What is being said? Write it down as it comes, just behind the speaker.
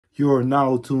You are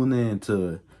now tuned in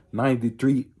to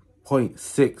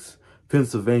 93.6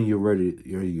 Pennsylvania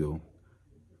Radio.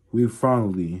 We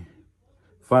finally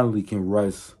can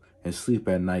rest and sleep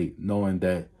at night knowing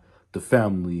that the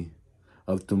family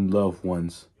of them loved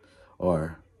ones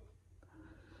are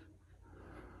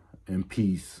in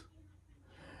peace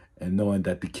and knowing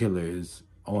that the killer is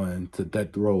on to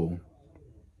death row.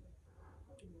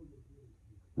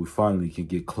 We finally can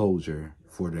get closure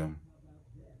for them.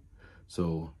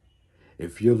 So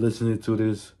if you're listening to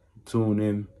this, tune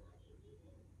in.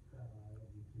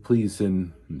 Please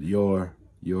send your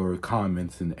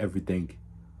comments and everything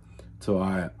to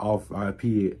our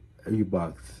IP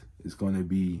box. It's going to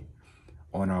be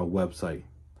on our website,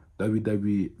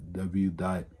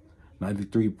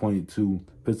 www.93.2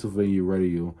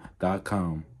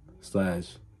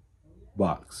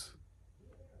 PennsylvaniaRadio.com/box.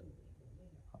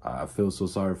 I feel so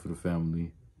sorry for the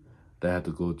family that had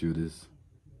to go through this.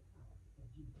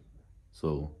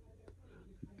 So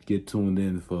get tuned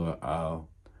in for our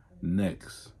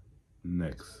next.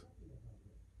 The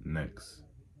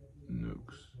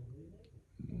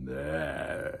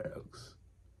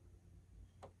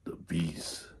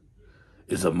beast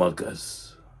is among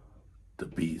us. The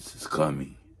beast is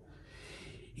coming.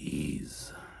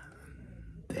 He's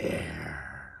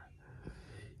there.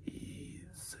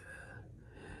 He's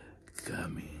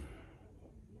coming.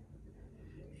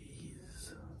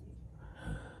 He's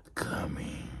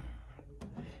coming.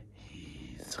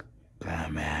 He's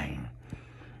coming.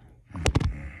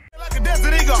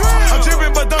 I'm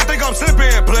tripping, but don't think I'm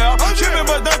slipping, player. I'm tripping,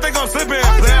 but don't think I'm slipping,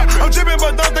 player. I'm tripping,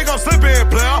 but don't think I'm slipping,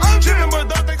 player. I'm tripping, but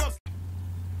don't think I'm.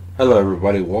 Hello,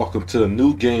 everybody. Welcome to a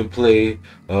new gameplay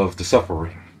of The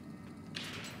Suffering.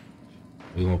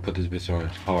 We're gonna put this bitch on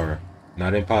hard,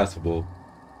 not impossible.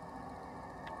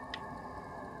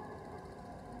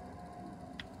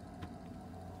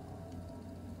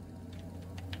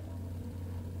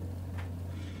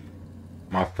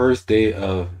 My first day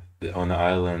on the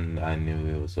island, I knew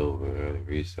it was over. I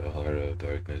reached the heart of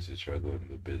darkness and struggled in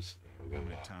the abyss. How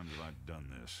many times have I done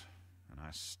this, and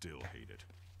I still hate it?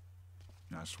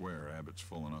 I swear Abbott's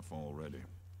full enough already.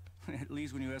 At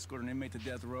least when you escort an inmate to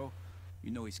death row, you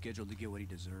know he's scheduled to get what he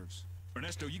deserves.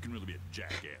 Ernesto, you can really be a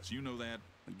jackass. You know that?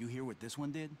 But you hear what this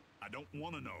one did? I don't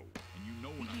want to know, and you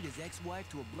know He when beat his ex-wife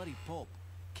to a bloody pulp.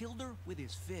 Killed her with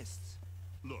his fists.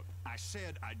 Look, I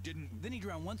said I didn't... Then he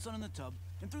drowned one son in the tub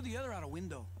and threw the other out a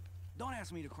window. Don't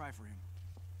ask me to cry for him.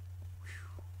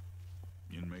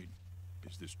 Inmate,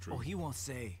 is this true? Oh, he won't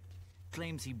say.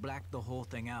 Claims he blacked the whole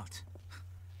thing out.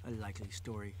 A likely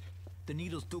story. The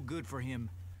needle's too good for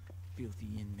him.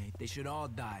 Filthy inmate. They should all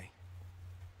die.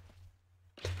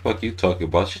 Fuck you talking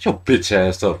about? Shut your bitch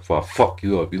ass up before I fuck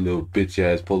you up, you little bitch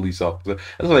ass police officer.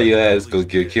 That's why your ass gonna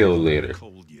get killed later.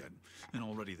 Cold yet, and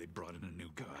already they brought in a new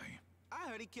guy. I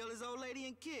heard he killed his old lady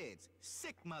and kids.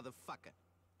 Sick motherfucker.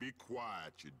 Be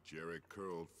quiet, you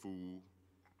jerry-curled fool.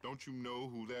 Don't you know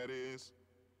who that is?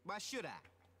 Why should I?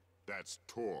 That's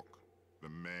Torque, the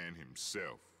man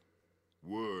himself.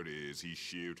 Word is he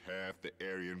shivved half the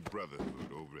Aryan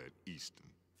Brotherhood over at Easton.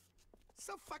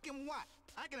 So fucking what?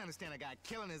 I can understand a guy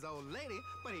killing his old lady,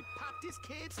 but he popped his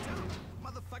kids too.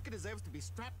 Motherfucker deserves to be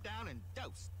strapped down and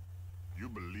dosed. You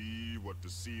believe what the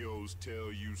COs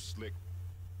tell you, Slick?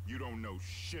 You don't know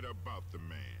shit about the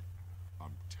man.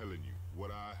 I'm telling you, what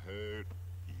I heard,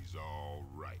 he's all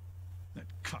right. That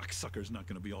cocksucker's not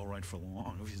going to be all right for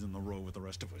long if he's in the row with the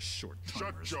rest of us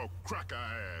short-timers. Shut your cracker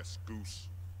ass, Goose.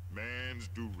 Mans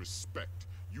do respect.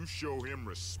 You show him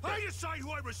respect. I decide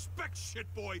who I respect, shit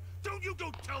boy. Don't you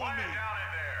go telling Quiet me. down in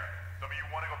there. Some of you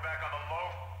want to go back on the low?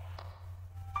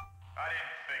 I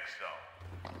didn't think so.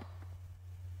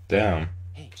 Damn.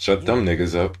 Hey, Shut them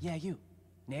niggas up. Yeah, you.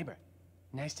 Neighbor.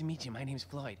 Nice to meet you. My name's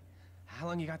Floyd. How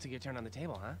long you got till your turn on the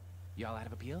table, huh? You all out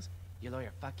of appeals? Your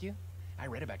lawyer fuck you? I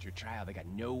read about your trial. They got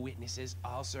no witnesses,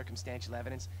 all circumstantial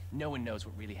evidence. No one knows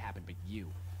what really happened but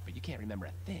you. But you can't remember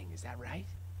a thing, is that right?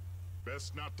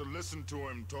 Best not to listen to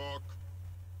him talk.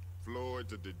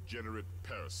 Floyd's a degenerate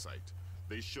parasite.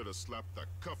 They should have slapped the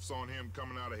cuffs on him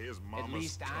coming out of his mama's At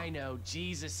least tongue. I know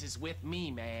Jesus is with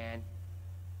me, man.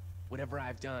 Whatever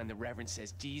I've done, the Reverend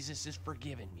says Jesus has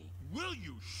forgiven me. Will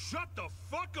you shut the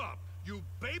fuck up, you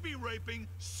baby-raping,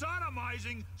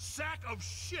 sodomizing sack of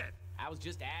shit? I was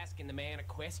just asking the man a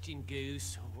question,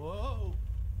 Goose. Whoa.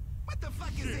 What the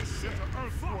fuck is this shit? It's an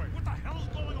earthquake. What the hell is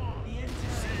going on?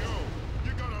 CO,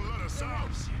 you gotta let us out.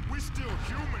 We still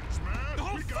humans, man. The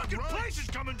whole we got fucking rights. place is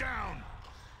coming down.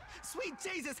 Sweet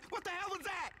Jesus, what the hell was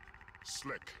that?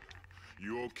 Slick,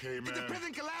 you okay, man? Is the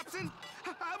prison collapsing?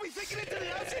 Are we sinking into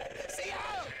the ocean?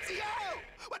 CO! CO!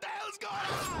 What the hell's going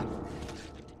on?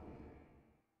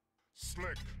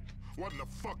 Slick, what in the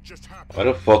fuck just happened? Why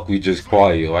the fuck we just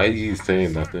quiet? Why are you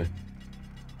saying nothing?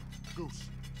 Goose,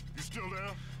 you still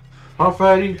there? Huh,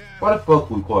 Fatty? Why the fuck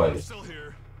we quiet? Still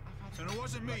here. And it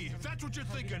wasn't me. If that's what you're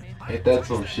thinking. Ain't that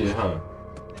some shit, huh?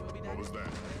 What was that?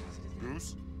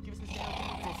 Goose?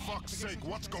 For fuck's sake,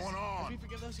 what's going on?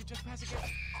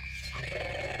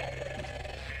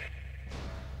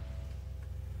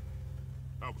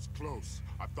 That was close.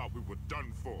 I thought we were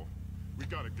done for. We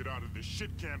gotta get out of this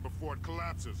shit can before it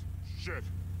collapses. Shit.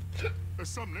 There's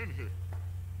something in here.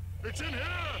 It's in here!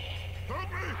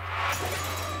 Help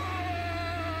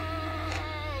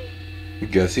me!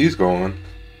 Guess he's going.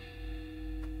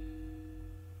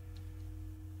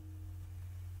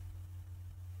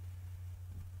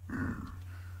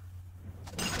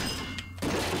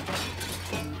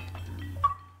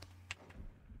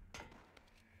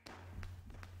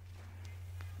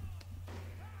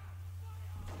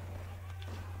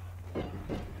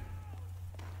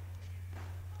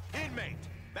 Inmate,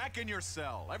 back in your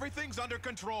cell. Everything's under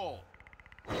control.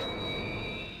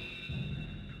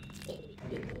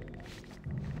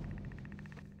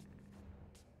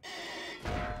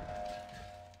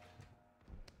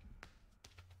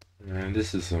 Man,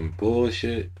 this is some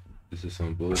bullshit. This is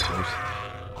some bullshit.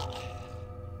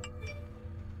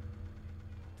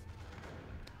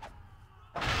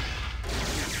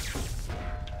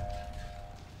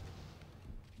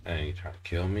 Dang, you trying to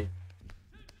kill me?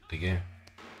 Again.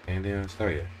 Ain't even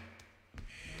start yet.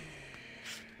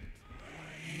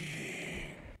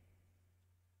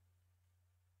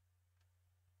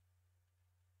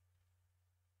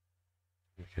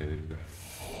 Okay, we got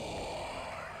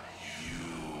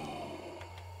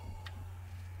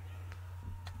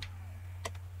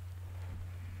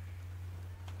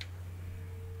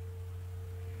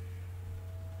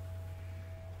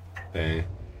dang.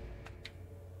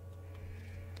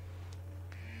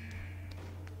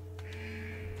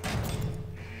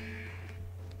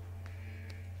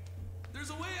 There's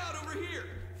a way out over here.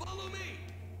 Follow me.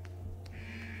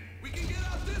 We can get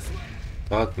out this way.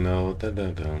 Fuck no. Dun,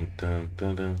 dun, dun, dun,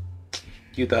 dun, dun.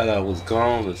 You thought I was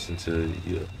gone? Listen to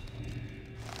you.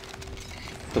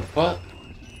 The fuck?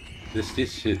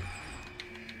 This shit.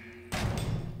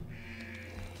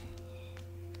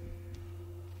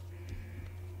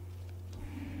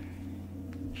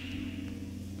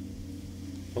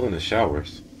 Oh, in the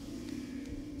showers.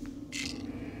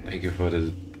 Thank you for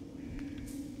this.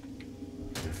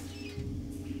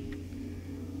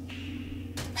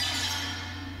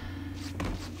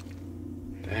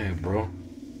 Dang, bro.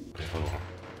 Wait, hold on.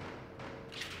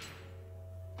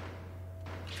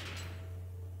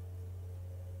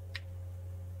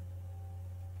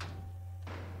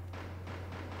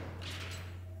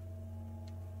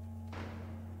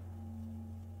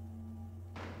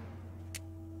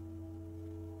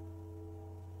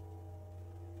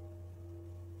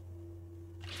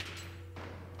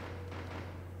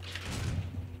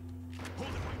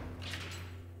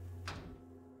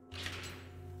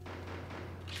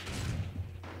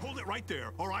 Hold it right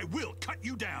there, or I will cut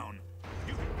you down.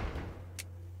 You...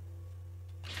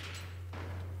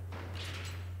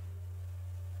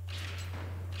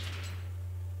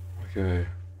 Okay.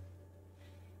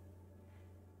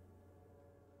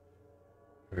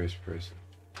 First person.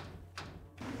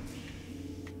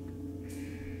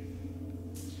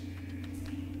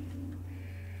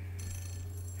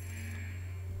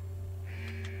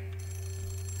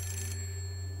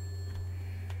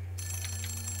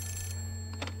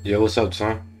 Yeah, what's up,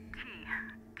 son? T,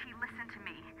 listen to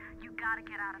me. You gotta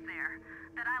get out of there.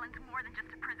 That island's more than just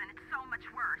a prison. It's so much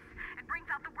worse. It brings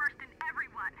out the worst in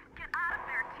everyone. Get out of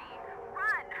there, T.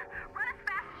 Run! Run as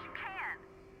fast as you can.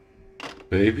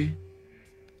 Baby?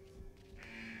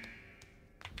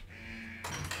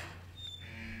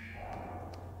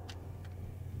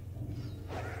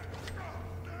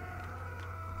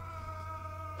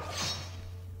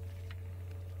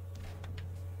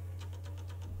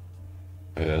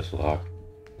 Hey, that's locked.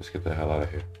 Let's get the hell out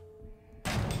of here.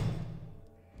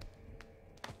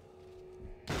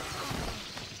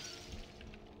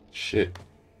 Shit.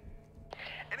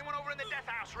 Anyone over in the death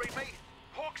house, read me?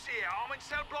 Hawk's here. I'm in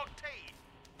cell block T.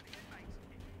 The inmates,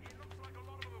 it looks like a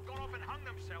lot of them have gone off and hung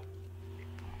themselves.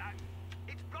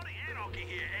 It's bloody anarchy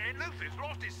here, and Luther's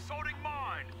lost his sodding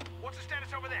mind. What's the status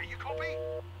over there? You copy?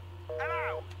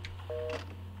 Hello?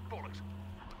 Bollocks.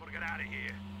 I've got to get out of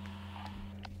here.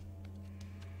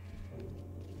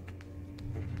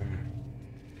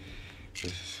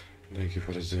 Thank you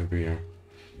for the Zimbrium.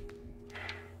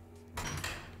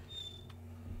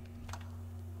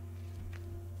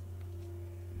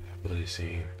 Bloody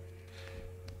scene.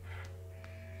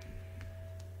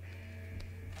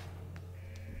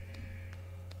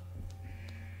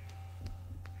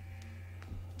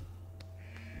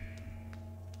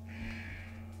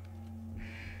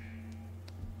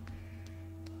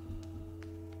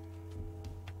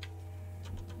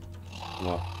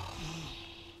 Wow.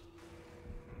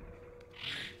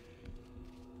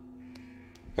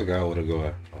 Forgot where to go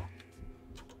at. Oh.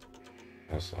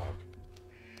 That's all.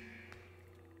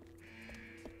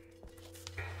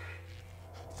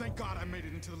 Thank God I made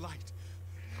it into the light.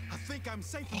 I think I'm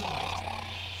safe in the light.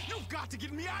 You've got to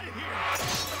get me out of here!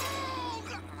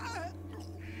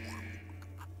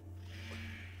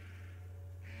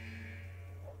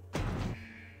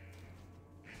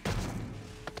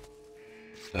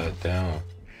 Down.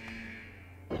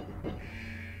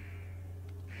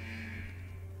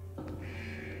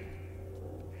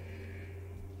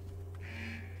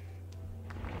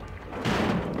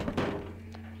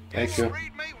 Thank you.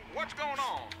 Read me? What's going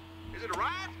on? Is it a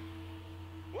riot?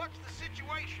 What's the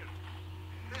situation?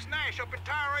 This Nash up in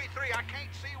Tower A3, I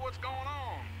can't see what's going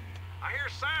on. I hear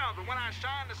sounds, but when I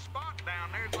shine the spot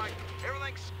down there, it's like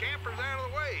everything scampers out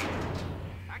of the way.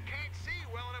 I can't see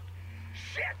well enough.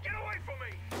 Shit, get away from me!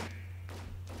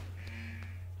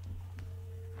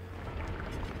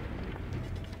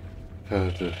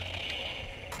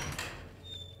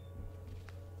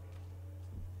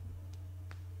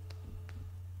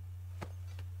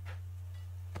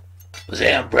 What's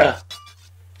up, bruh?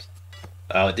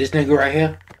 Oh, this nigga right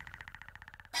here?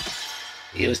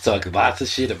 He was talking lots of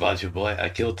shit about you, boy. I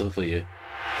killed him for you.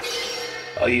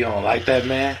 Oh, you don't like that,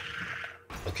 man?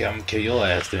 Okay, I'm gonna kill your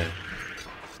ass then.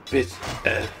 Bitch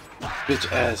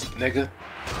ass nigga.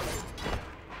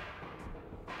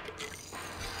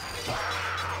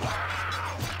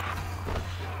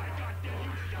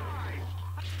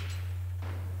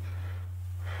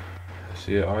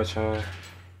 See it, Archive?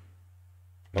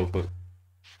 Notebook.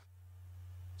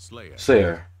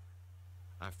 Slayer.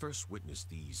 I first witnessed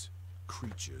these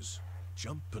creatures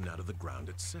jumping out of the ground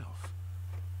itself.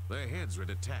 Their heads were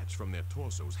detached from their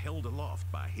torsos, held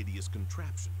aloft by hideous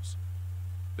contraptions.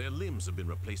 Their limbs have been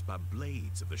replaced by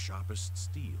blades of the sharpest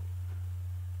steel.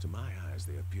 To my eyes,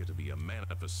 they appear to be a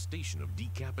manifestation of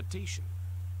decapitation.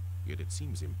 Yet it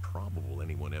seems improbable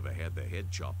anyone ever had their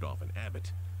head chopped off in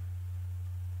Abbott.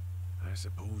 I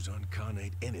suppose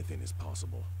uncarnate anything is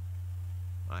possible.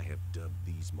 I have dubbed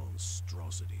these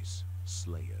monstrosities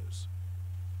Slayers.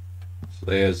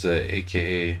 Slayers,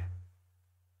 aka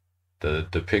the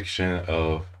depiction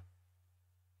of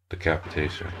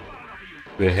decapitation,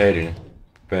 beheading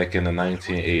back in the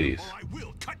 1980s. I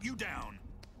will cut you down.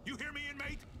 You hear me,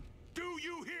 inmate? Do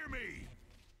you hear me?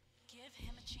 Give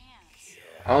him a chance.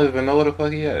 I don't even know what the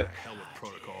fuck he at. Hell with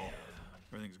protocol.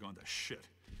 Everything's gone to shit.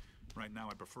 Right now,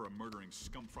 I prefer a murdering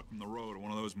scumfuck from the road to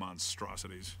one of those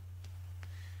monstrosities.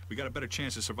 We got a better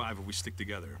chance to survive if we stick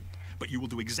together. But you will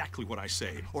do exactly what I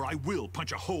say, or I will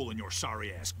punch a hole in your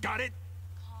sorry ass. Got it?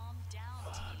 Calm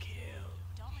down, T.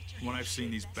 Don't let your When I've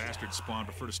seen these bastards spawn, I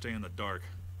prefer to stay in the dark.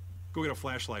 Go get a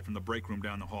flashlight from the break room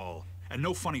down the hall. And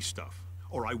no funny stuff,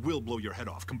 or I will blow your head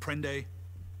off. Comprende?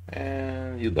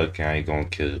 And you lucky I ain't gonna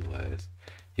kill your ass.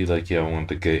 You lucky I want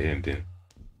the good ending.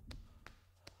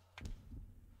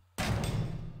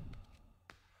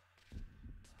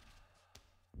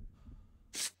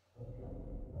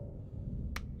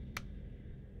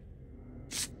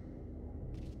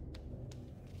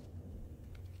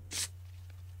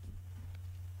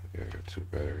 Okay, I got 2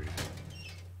 batteries.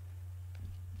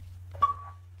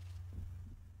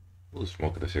 Who's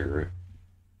smoking a cigarette?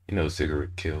 You know, a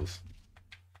cigarette kills.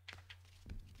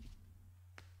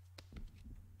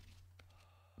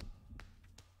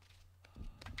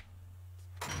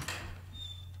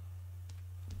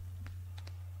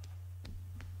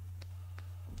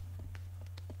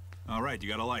 All right, you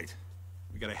got a light.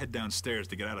 We gotta head downstairs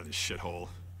to get out of this shithole.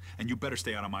 And you better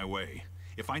stay out of my way.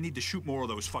 If I need to shoot more of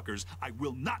those fuckers, I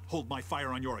will not hold my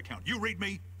fire on your account. You read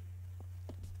me?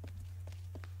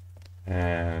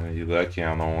 And you lucky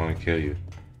I don't want to kill you.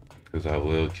 Because I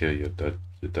will kill your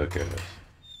duck ass.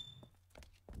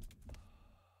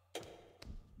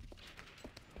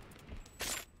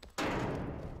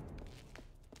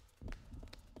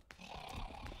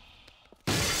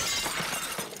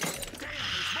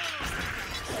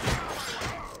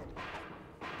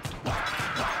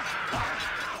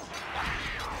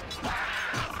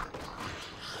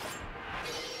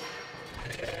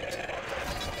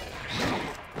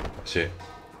 Shit.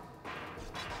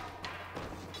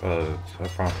 I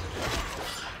found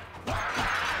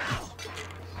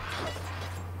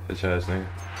bitch ass nigga.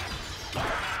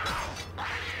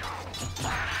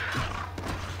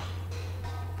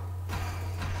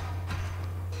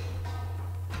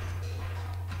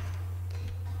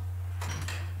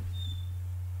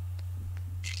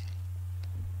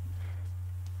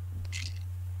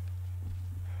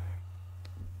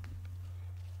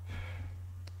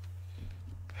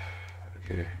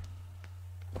 Okay.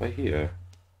 Right here.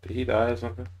 Did he die or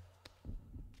something?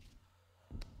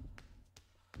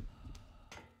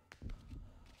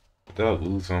 Did I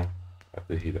lose him?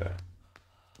 After he died.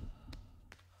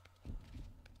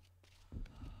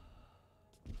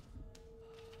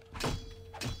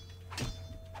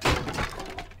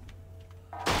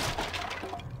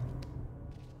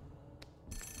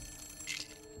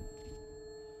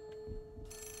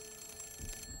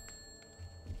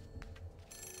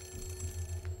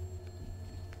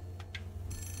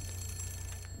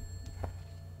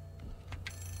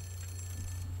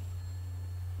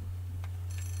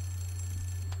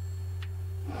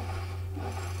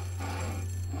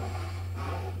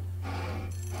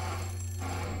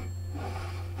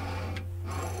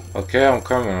 Okay, I'm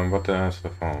coming. I'm about to answer the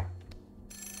phone.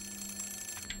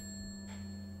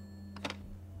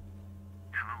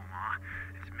 Hello, Ma.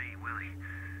 It's me, Willie.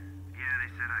 Yeah, they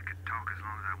said I could talk as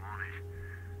long as I wanted.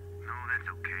 No, that's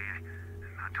okay.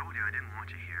 I told you I didn't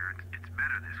want you here. It's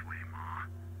better this way, Ma.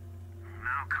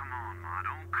 Now, come on, Ma.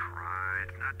 Don't cry.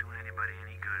 It's not doing anybody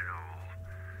any good at all.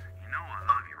 You know I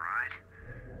love you, right?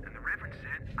 And the Reverend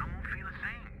said I won't feel a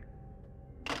thing.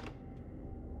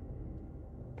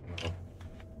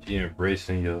 She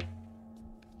embracing you.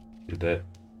 Do that.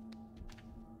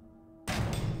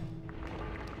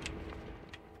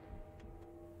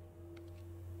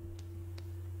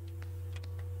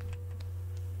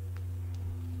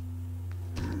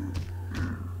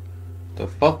 The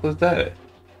fuck was that?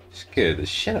 Scared the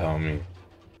shit out of me.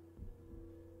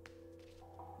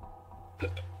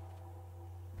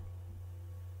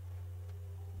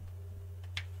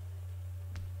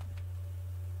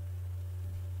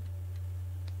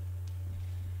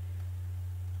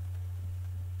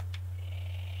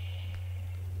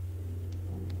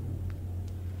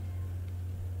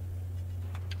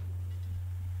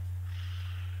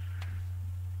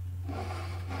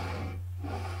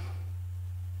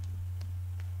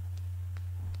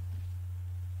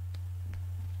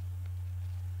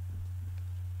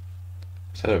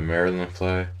 Is that a Maryland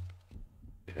flag?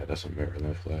 Yeah, that's a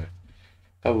Maryland flag. I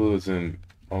thought we was in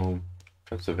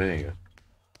Pennsylvania,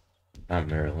 not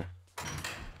Maryland.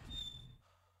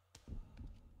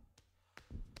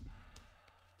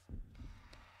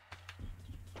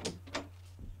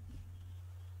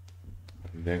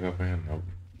 Big up here? Nope.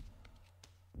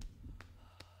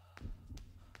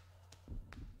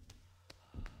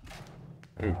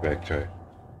 Let me backtrack.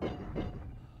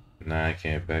 Nah, I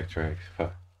can't backtrack.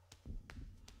 Fuck.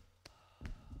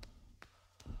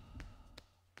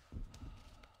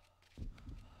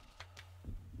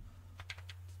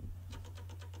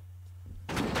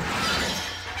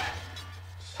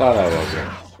 Thought I was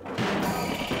there.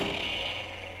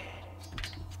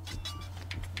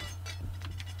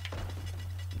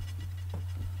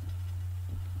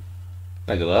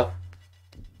 Nigga left.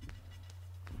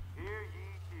 Hear ye,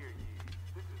 hear ye.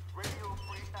 This is Radio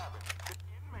Free Abbott. The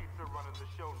inmates are running the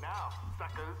show now,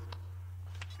 suckers.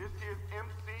 This here's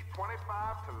MC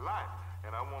 25 to life,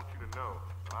 and I want you to know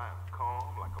I am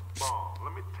calm like a bomb.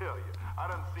 Let me tell you, I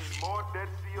done seen more dead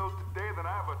CEOs today than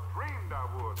I ever dreamed I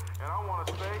would, and I want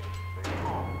to say they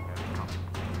all had coming.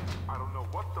 I don't know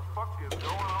what the fuck is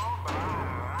going on, but I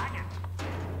like it.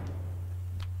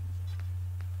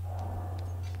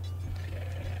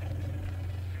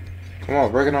 Come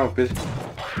on, break it off, bitch.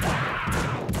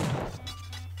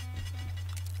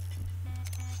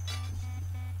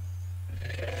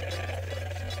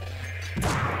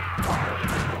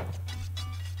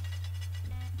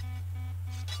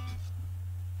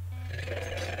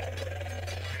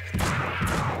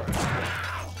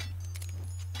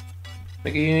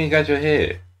 Nigga, you ain't got your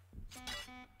head.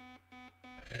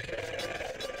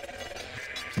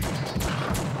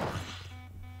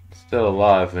 Still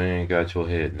alive and you ain't got your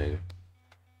head, nigga.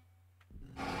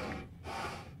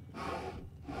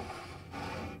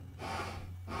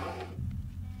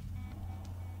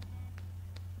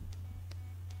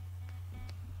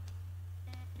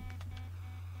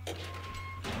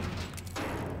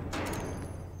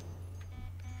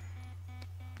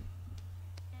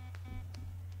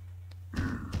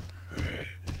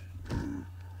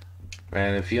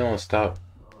 Man, if you don't stop.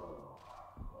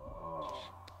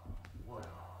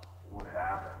 What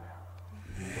happened?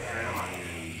 Where am I?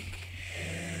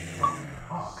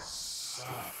 Fuck.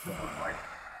 Like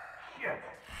shit.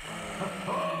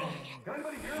 Can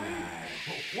anybody hear me?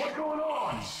 What's going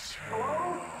on?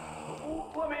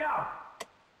 Hello? Let me out.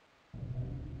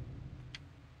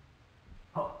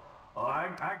 Oh, I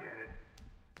get it.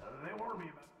 They warned me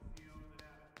about the CEOs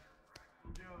that have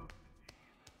practical jokes.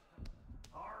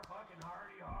 Har fucking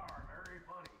hardy har. Very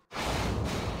funny.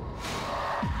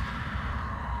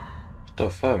 What the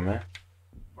fuck, man?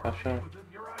 Stop showing.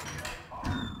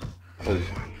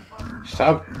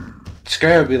 Stop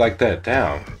scaring me like that.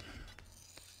 Damn.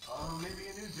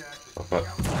 Oh, fuck.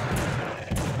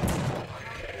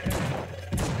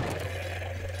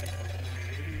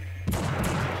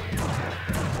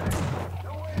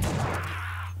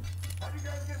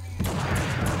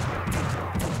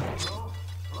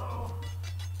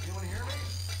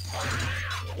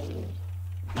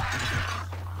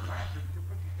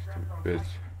 Bitch.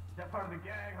 That part of the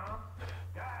gang, huh?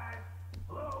 Guys,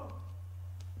 hello?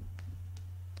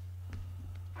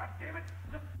 God damn it!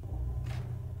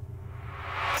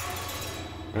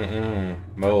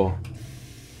 No.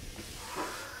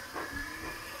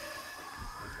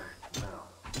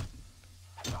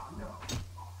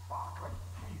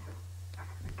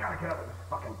 Gotta get out of this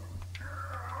fucking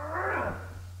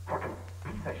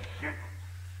piece of shit.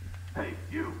 Hey,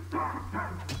 you.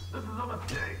 This is a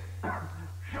mistake.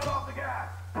 Shut off the gas.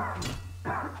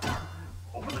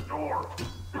 Open the door.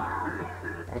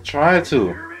 I tried to.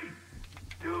 Hear me?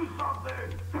 Do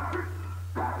something.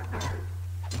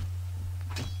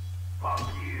 Fuck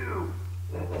you.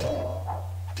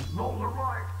 Those are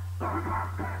my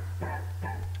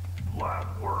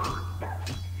last words.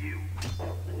 You.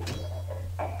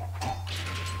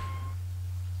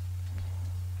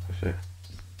 Shit.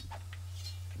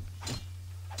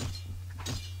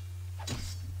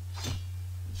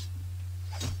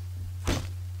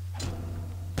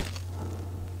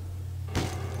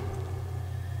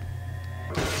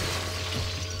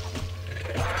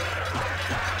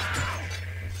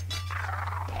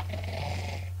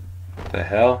 The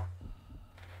hell?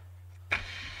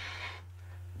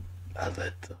 I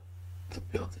let the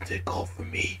building take over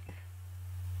me.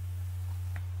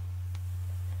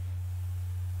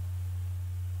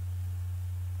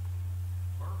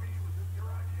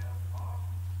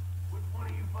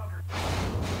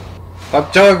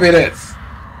 Stop showing me this!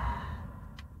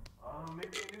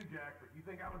 Maybe a new Jack, but you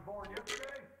think I was born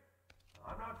yesterday?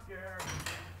 I'm not scared.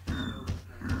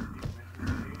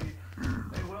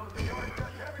 They will enjoy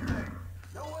touch everything.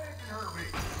 No way it can hurt me.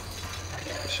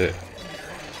 Shit.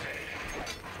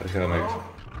 Let's go next.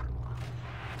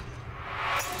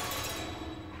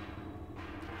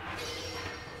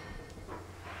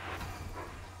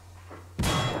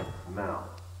 No.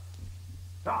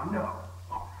 Oh, no.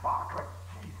 Oh, fuck.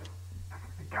 Jesus.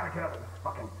 I gotta get out of this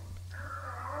fucking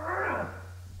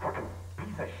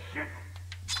piece of shit.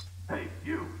 Hey,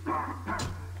 you.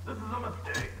 This is a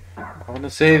mistake. I want to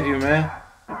save you, man.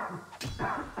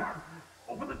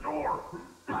 Open the door.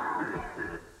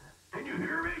 Can you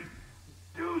hear me?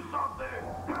 Do something.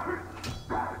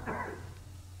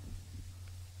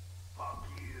 Fuck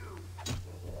you.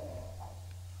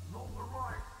 Those are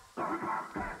my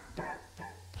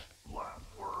last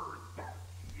words.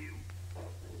 You.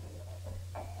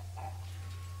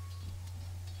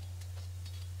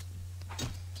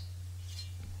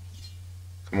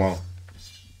 Come on.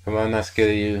 Come on, I'm not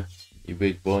scared of you, you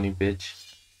big bony bitch.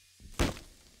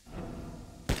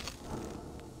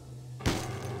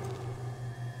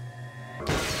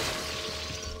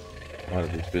 Out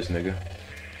of this bitch, nigga.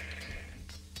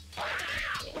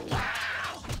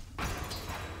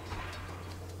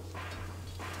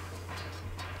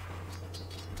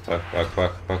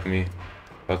 Fuck me.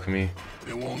 Fuck me.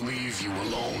 They won't leave you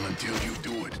alone until you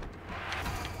do it.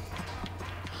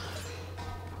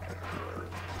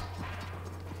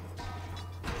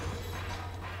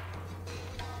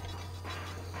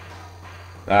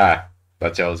 Ah,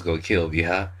 thought y'all was gonna kill me,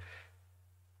 huh?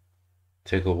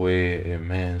 Take away a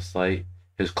man's light,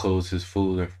 his clothes, his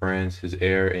food and friends, his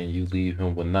air, and you leave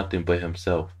him with nothing but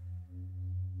himself.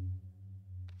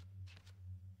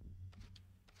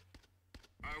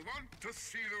 I want to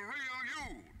see the real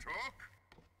you, Talk.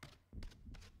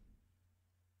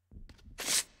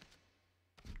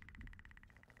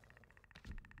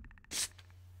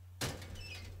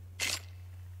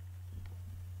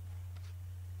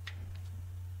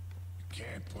 You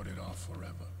can't put it off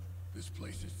forever. This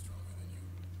place is stronger than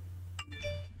you.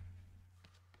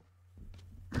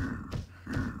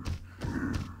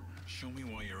 Show me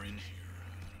why you're in here.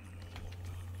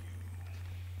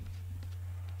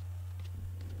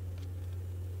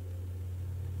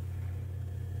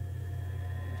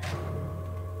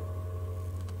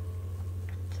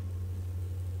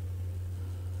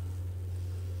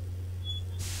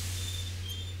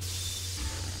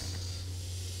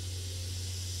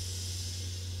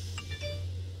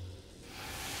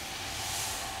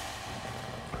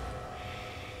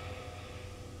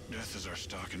 Death is our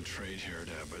stock and trade here at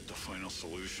Abbott, the final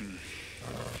solution.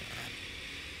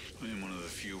 I am one of the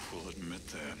few who will admit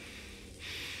that.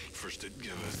 offers to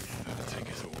give it, and take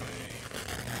it away.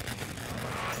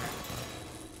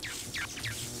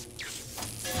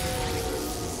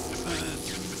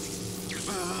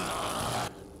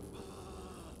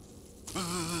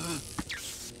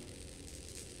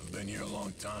 I've been here a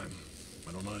long time.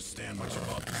 I don't understand much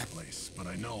about this place, but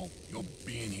I know your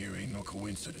being here ain't no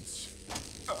coincidence.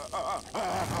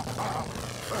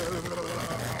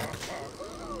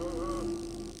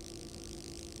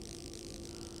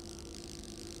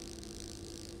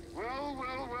 Well,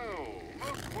 well, well.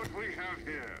 Look what we have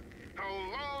here. How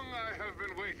long I have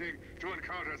been waiting to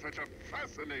encounter such a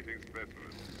fascinating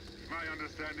specimen. My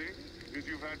understanding is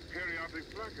you've had periodic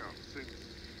blackouts since...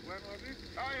 when was it?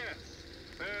 Ah, yes.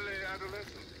 Early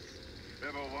adolescence.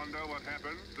 Ever wonder what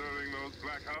happens during those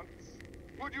blackouts?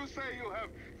 Would you say you have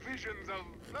visions of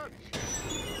bloodshed?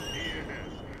 Yes,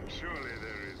 surely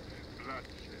there is bloodshed.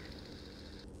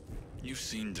 You've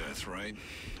seen death, right?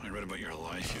 I read about your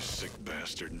life, you sick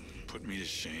bastard. Put me to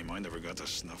shame. I never got to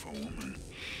snuff a woman.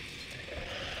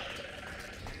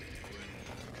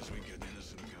 Because we get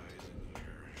innocent guys in here.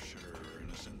 Sure,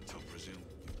 innocent until presumed.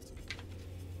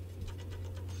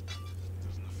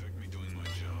 Doesn't affect me doing my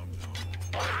job, though.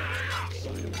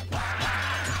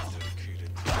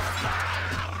 Dedicated.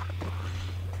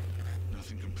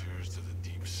 Nothing compares to the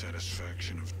deep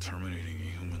satisfaction of terminating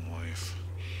a human life.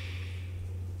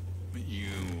 But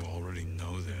you already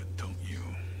know that, don't you?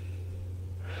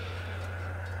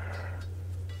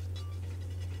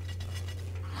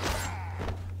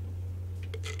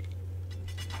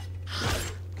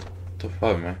 What the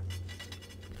fuck, man?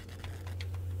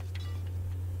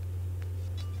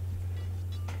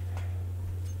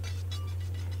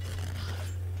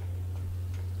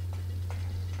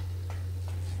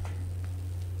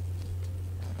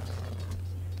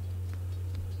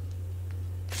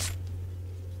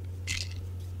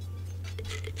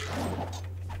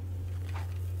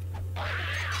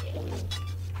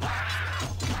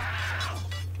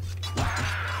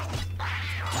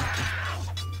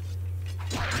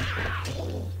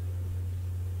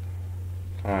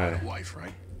 Your wife,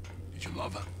 right? Did you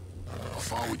love her? How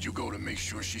far would you go to make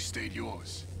sure she stayed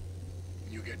yours?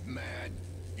 When you get mad,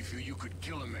 you feel you could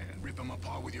kill a man, rip him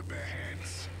apart with your bare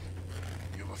hands.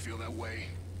 You ever feel that way?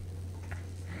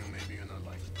 Well, maybe you're not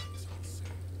like that.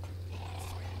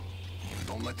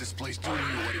 Don't let this place do to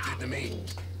you what it did to me.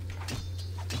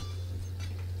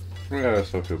 Yeah,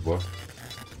 that's okay, boy.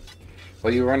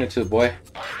 Where you running to, boy?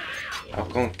 I'm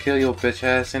gonna kill your bitch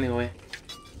ass anyway.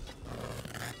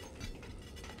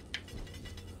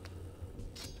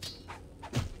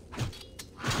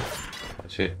 Oh,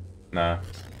 shit. Nah.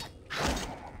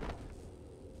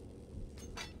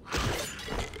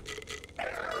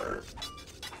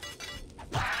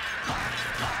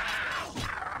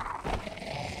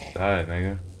 Die,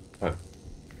 nigga. What?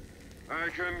 I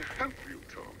can help you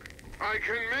talk. I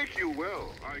can make you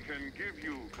well. I can give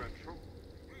you control.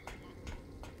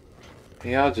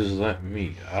 Y'all just let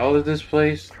me out of this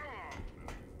place?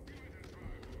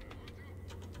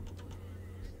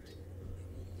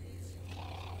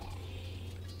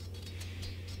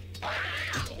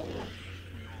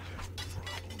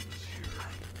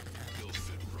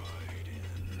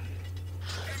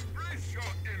 Embrace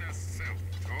your inner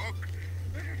self-talk.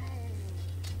 Let it all...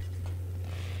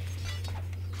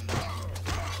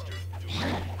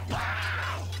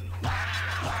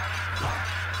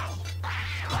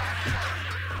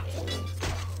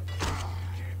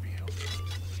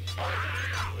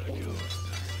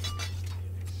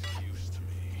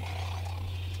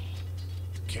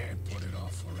 Can't put it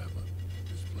off forever.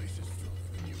 This place is stronger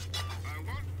than you. I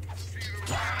want to see the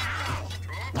talk.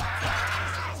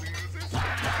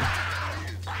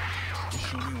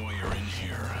 Show me why you're in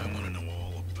here. I want to know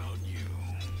all about you.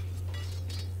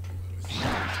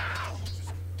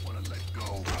 Just want to let go.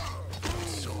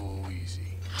 It's so easy.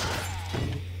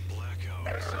 Blackout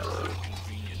is a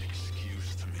convenient excuse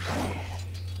to me.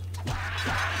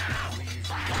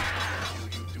 Until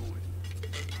you do it.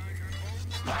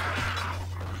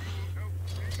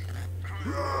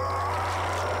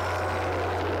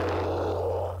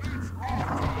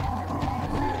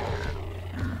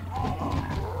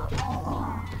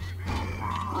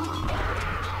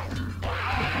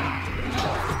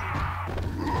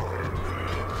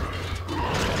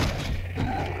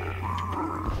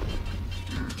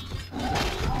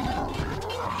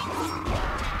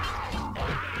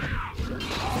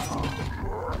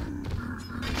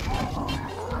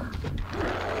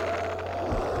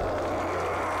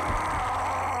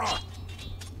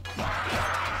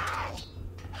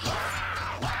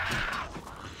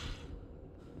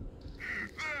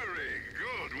 Very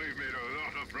good. We've made a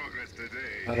lot of progress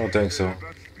today. I don't think so.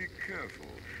 But speak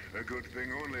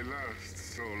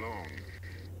wrong.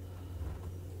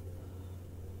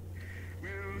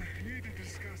 We'll need to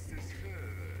discuss this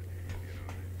further, Your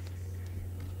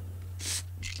Excellency.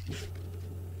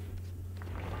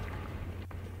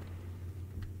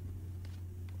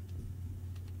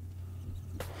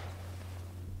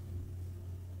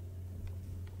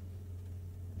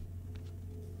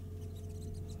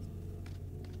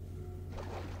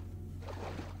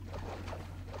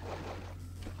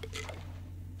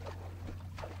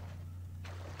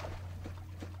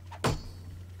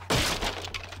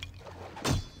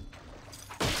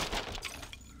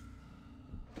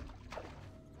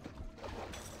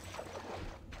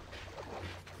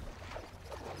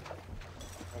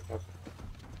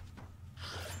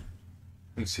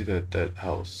 You can see that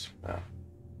house now.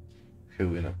 Okay,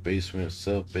 we're in a basement,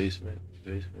 sub-basement,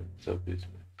 basement,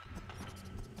 sub-basement.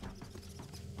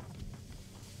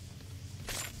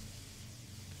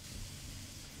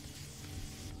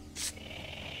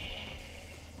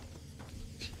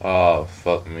 Oh,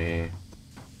 fuck me.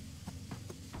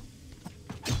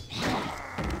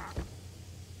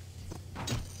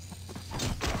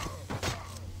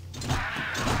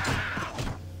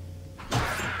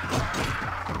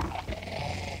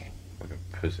 Fucking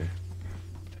pussy.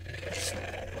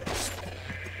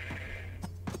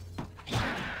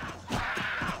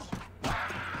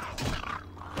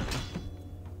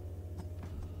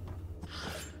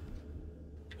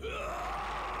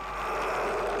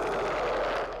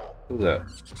 Who's that?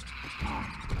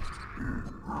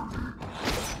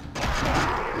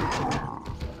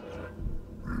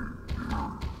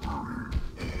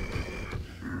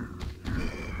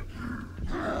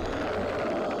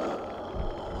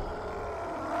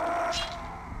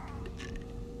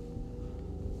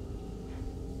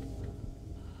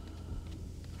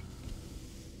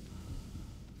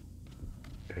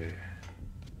 Okay.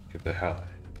 Get the hell out.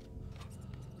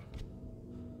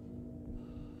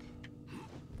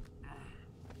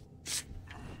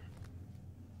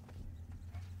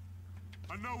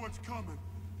 I know what's coming.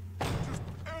 Just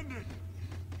end it.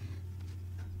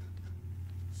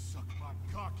 Suck my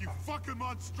cock, you fucking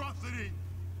monstrosity!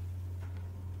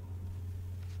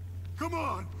 Come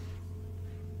on!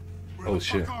 Where Oh, the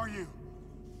shit. fuck are you?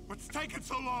 What's taking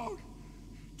so long?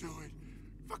 Do it.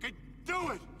 Fucking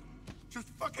do it! Just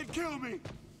fucking kill me!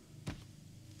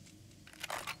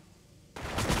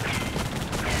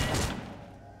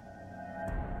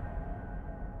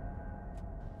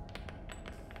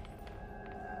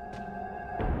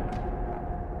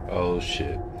 Oh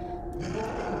shit.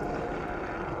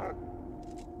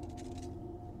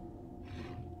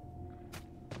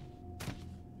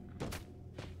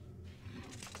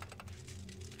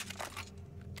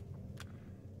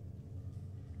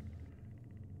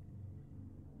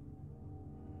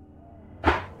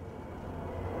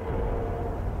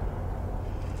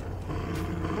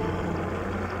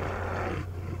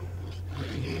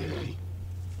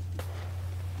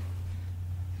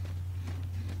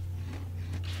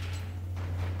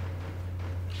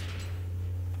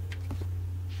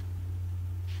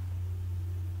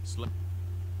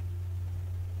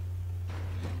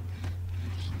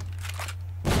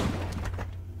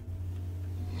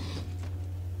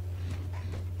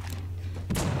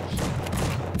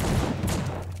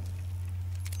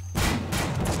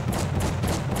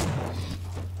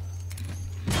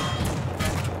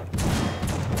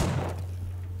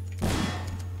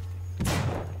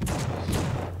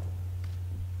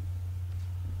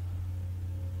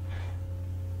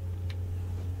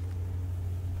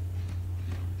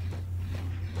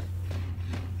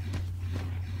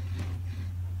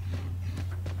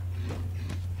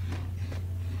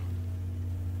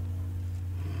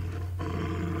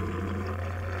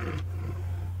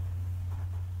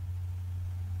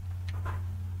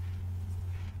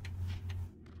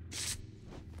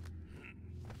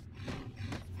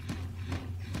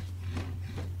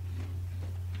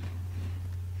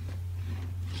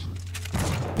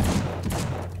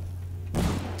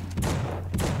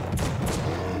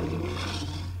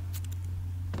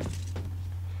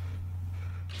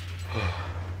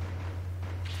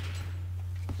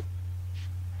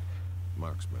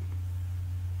 Marksman.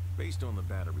 Based on the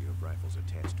battery of rifles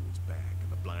attached to its back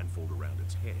and the blindfold around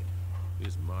its head,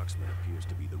 this marksman appears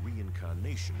to be the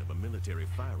reincarnation of a military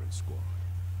firing squad.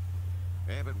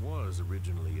 Abbott was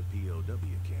originally a POW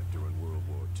camp during World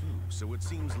War II, so it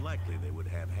seems likely they would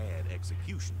have had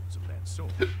executions of that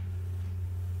sort.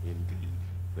 Indeed,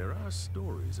 there are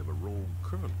stories of a rogue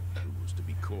colonel who was to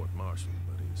be court-martialed,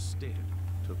 but instead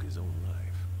took his own life.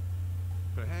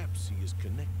 Perhaps he is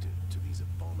connected to these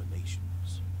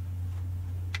abominations.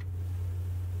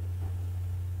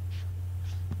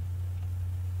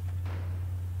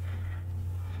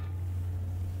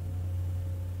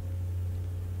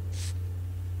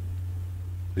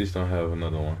 Please don't have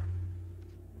another one.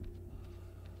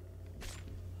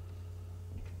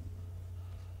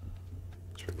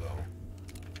 Let's reload.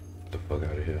 Get the fuck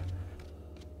out of here.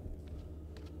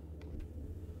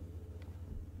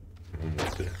 I'm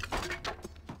with it.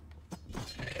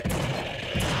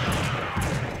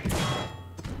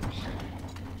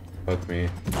 Fuck me.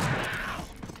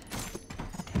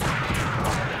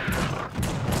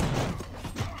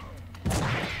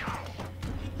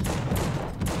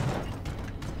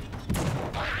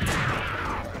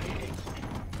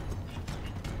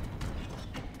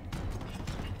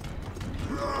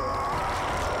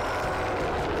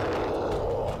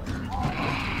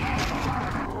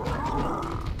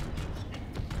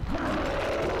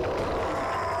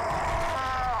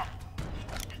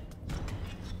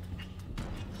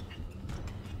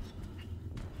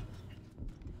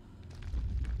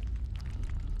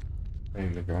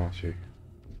 Ain't the ground shake.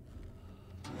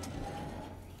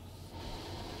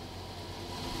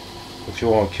 What you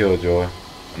want kill, Joy?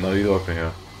 I know you up in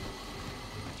here.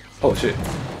 Oh shit.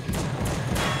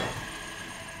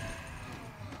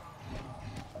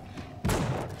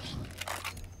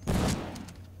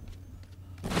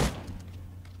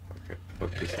 Okay,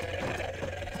 fuck this.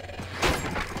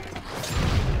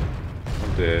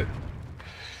 I'm dead.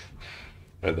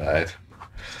 I died.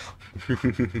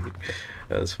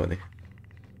 That was funny.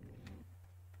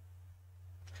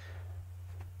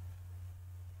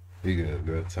 You got a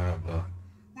good time, bro.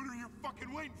 What are you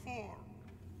fucking waiting for?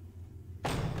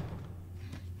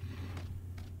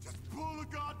 Just pull the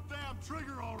goddamn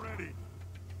trigger already.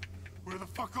 Where the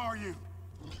fuck are you?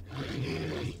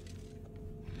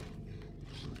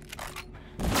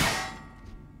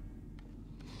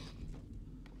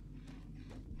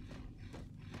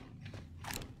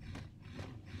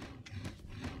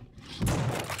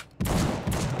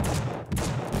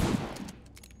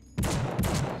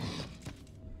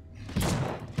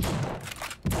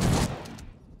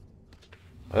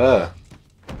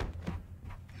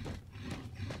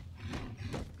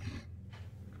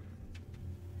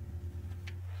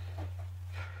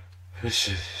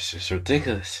 It's just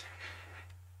ridiculous.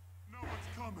 Know what's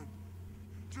coming.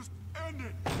 Just end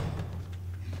it.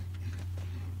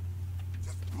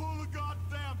 Just pull the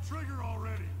goddamn trigger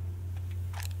already.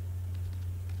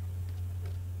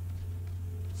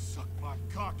 Suck my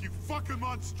cock, you fucking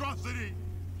monstrosity.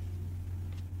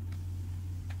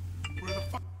 Where the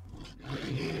fuck?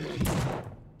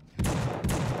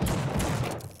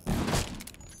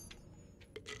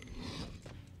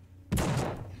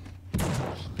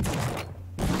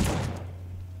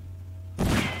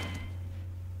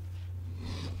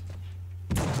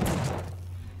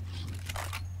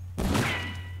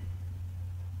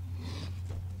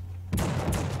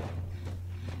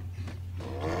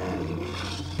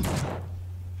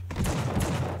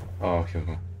 Oh, okay,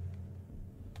 cool.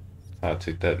 I'll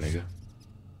take that, nigga.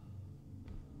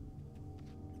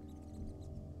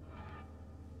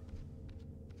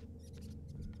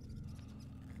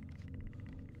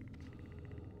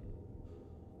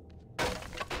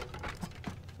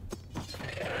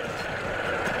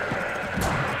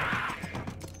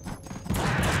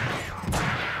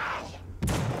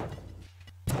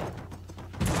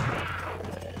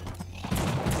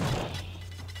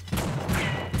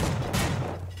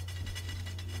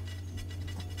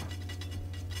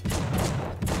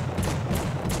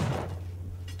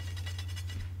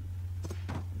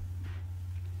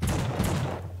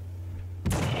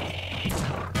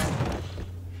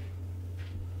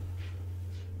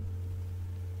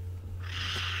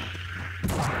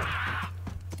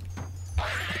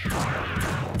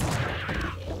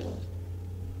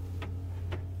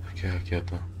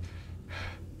 Quieto.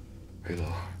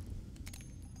 Reload.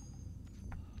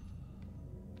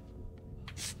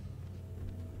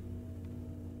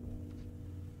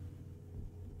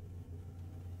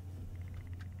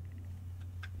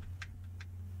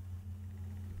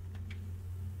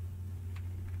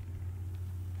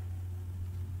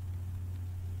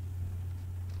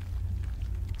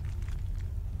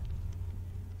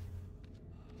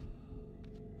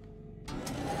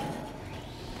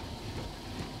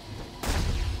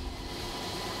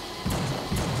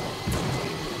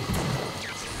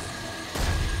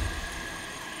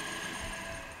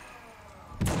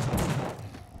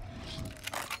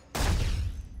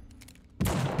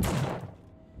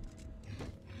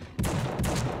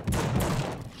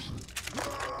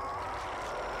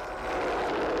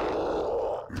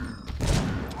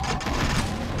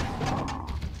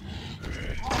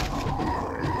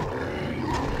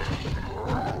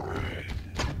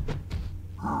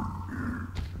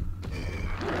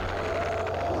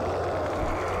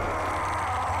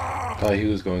 Thought he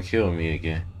was gonna kill me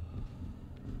again.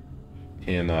 He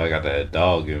didn't know I got that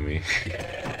dog in me.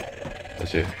 That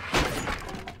shit.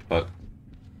 Fuck.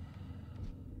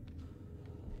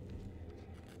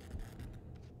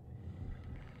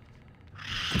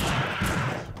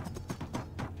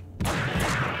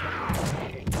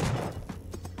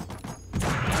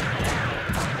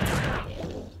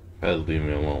 Better leave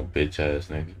me alone, bitch ass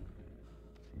nigga.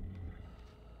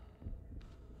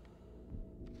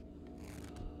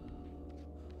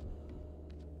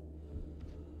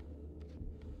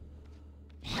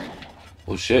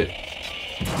 Oh shit.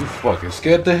 You fucking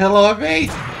scared the hell out of me!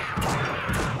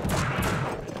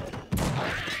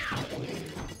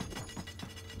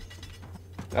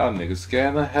 Y'all niggas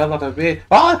scaring the hell out of me.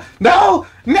 Oh! No!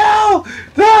 No!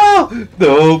 No!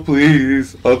 No,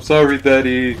 please. I'm sorry,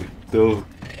 Daddy. No.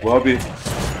 Robbie.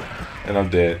 And I'm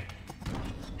dead.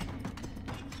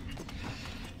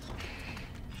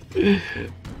 We're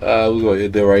gonna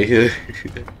end it right here.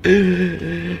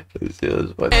 This shit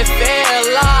was funny. It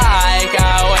feel like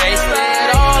I